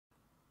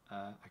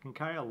I can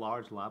carry a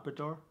large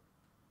Labrador.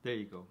 There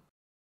you go.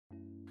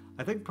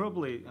 I think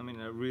probably, I mean,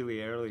 at a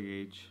really early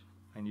age,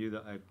 I knew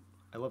that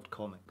I loved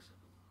comics.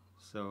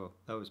 So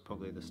that was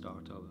probably the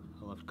start of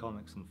it. I loved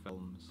comics and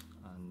films,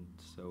 and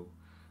so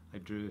I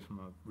drew from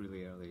a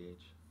really early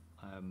age.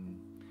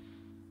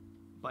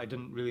 But I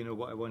didn't really know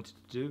what I wanted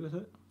to do with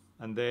it.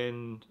 And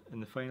then in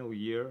the final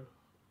year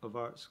of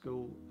art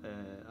school,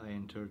 I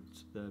entered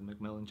the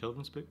Macmillan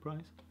Children's Book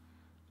Prize,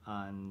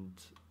 and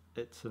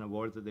it's an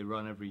award that they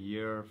run every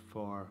year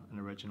for an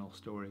original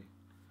story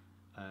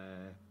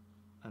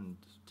and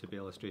to be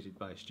illustrated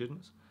by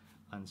students.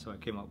 And so I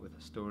came up with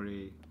a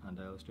story and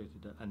I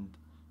illustrated it. And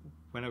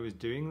when I was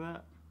doing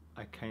that,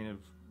 I kind of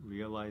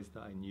realised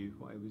that I knew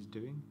what I was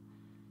doing.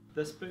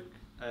 This book,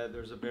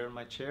 There's a Bear in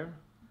My Chair.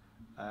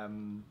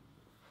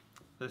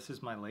 This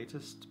is my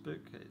latest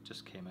book. It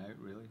just came out,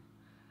 really.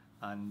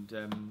 And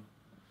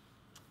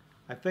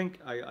I think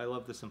I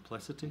love the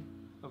simplicity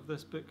of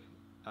this book.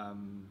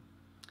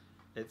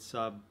 It's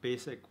a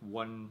basic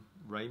one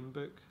rhyme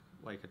book,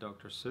 like a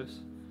Dr. Seuss.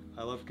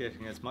 I love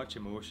getting as much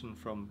emotion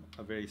from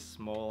a very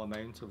small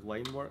amount of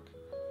line work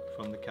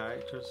from the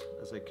characters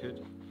as I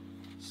could.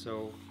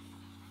 So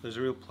there's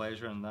a real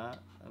pleasure in that,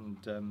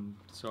 and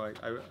so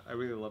I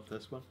really love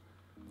this one.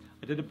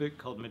 I did a book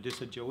called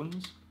Medusa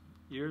Jones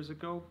years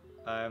ago,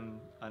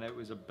 and it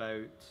was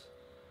about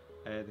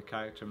the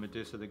character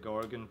Medusa the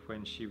Gorgon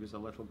when she was a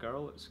little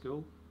girl at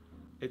school.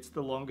 It's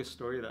the longest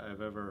story that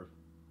I've ever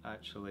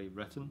actually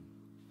written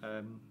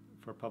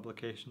for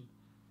publication,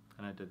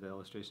 and I did the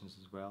illustrations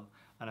as well.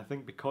 And I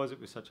think because it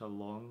was such a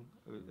long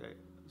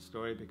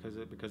story,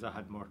 because I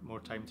had more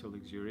time to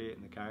luxuriate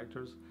in the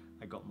characters,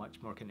 I got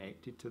much more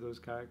connected to those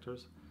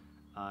characters.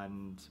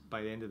 And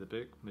by the end of the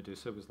book,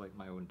 Medusa was like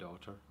my own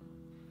daughter.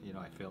 You know,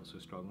 I felt so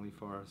strongly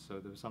for her, so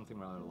there was something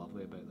rather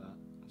lovely about that.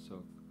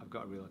 So I've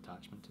got a real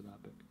attachment to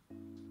that book.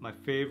 My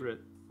favourite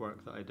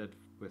work that I did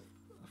with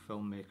a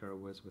filmmaker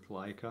was with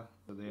Leica.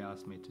 So they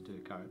asked me to do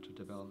character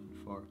development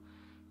for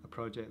a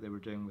project they were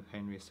doing with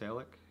Henry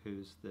Selick,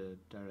 who's the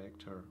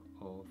director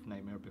of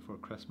Nightmare Before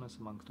Christmas,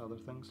 amongst other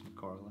things, and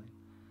Coraline.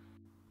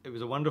 It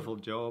was a wonderful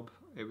job.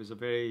 It was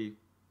very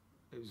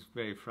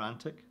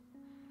frantic,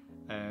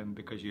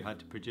 because you had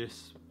to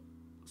produce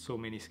so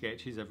many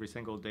sketches every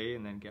single day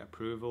and then get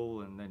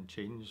approval and then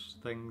change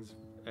things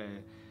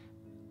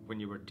when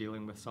you were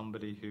dealing with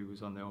somebody who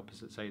was on the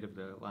opposite side of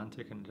the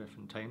Atlantic in a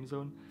different time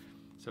zone.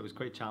 So it was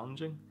quite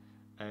challenging,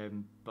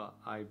 but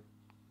I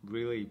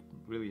really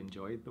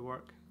enjoyed the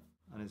work,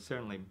 and it's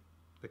certainly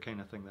the kind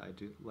of thing that I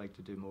do like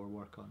to do more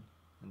work on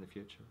in the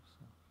future.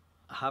 So.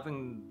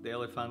 Having the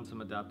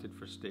Elephantum adapted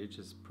for stage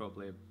is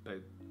probably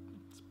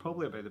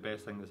about the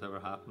best thing that's ever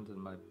happened in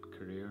my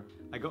career.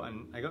 I got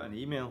an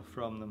email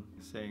from them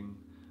saying,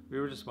 "We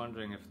were just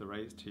wondering if the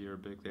rights to your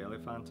book, The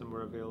Elephantum,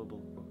 were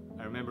available."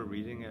 I remember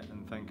reading it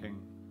and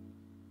thinking,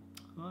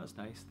 "Oh, that's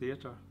nice,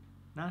 theatre.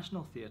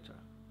 National Theatre.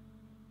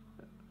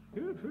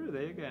 Who are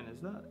they again?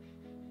 It's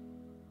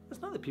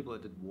not the people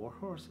that did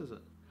Warhorse, is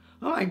it?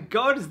 Oh my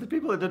God, it's the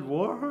people that did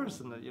Warhorse!"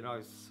 And you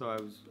know, so I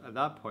was, at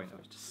that point, I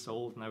was just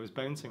sold, and I was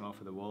bouncing off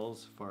of the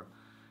walls for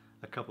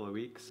a couple of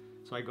weeks.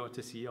 So I got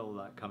to see all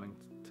that coming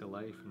to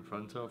life in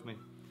front of me,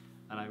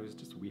 and I was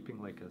just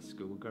weeping like a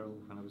schoolgirl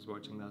when I was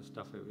watching that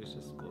stuff. It was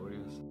just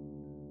glorious.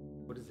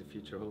 What does the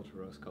future hold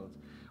for Ross Collins?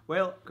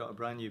 Well, got a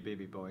brand new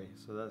baby boy,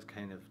 so that's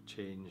kind of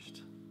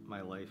changed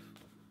my life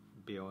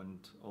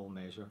beyond all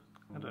measure.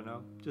 I don't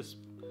know, just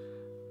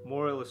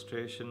more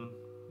illustration,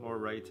 more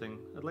writing.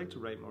 I'd like to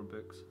write more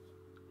books,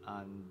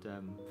 and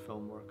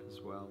film work as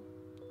well.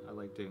 I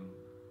like doing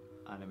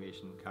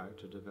animation,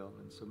 character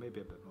development, so maybe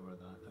a bit more of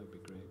that would be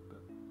great.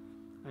 But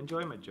I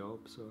enjoy my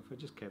job, so if I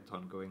just kept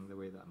on going the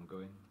way that I'm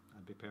going,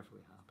 I'd be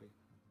perfectly happy.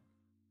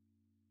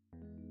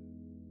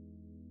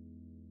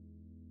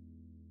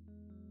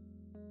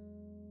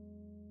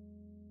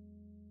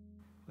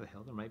 What the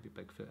hell, there might be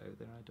Bigfoot out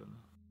there, I don't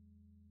know.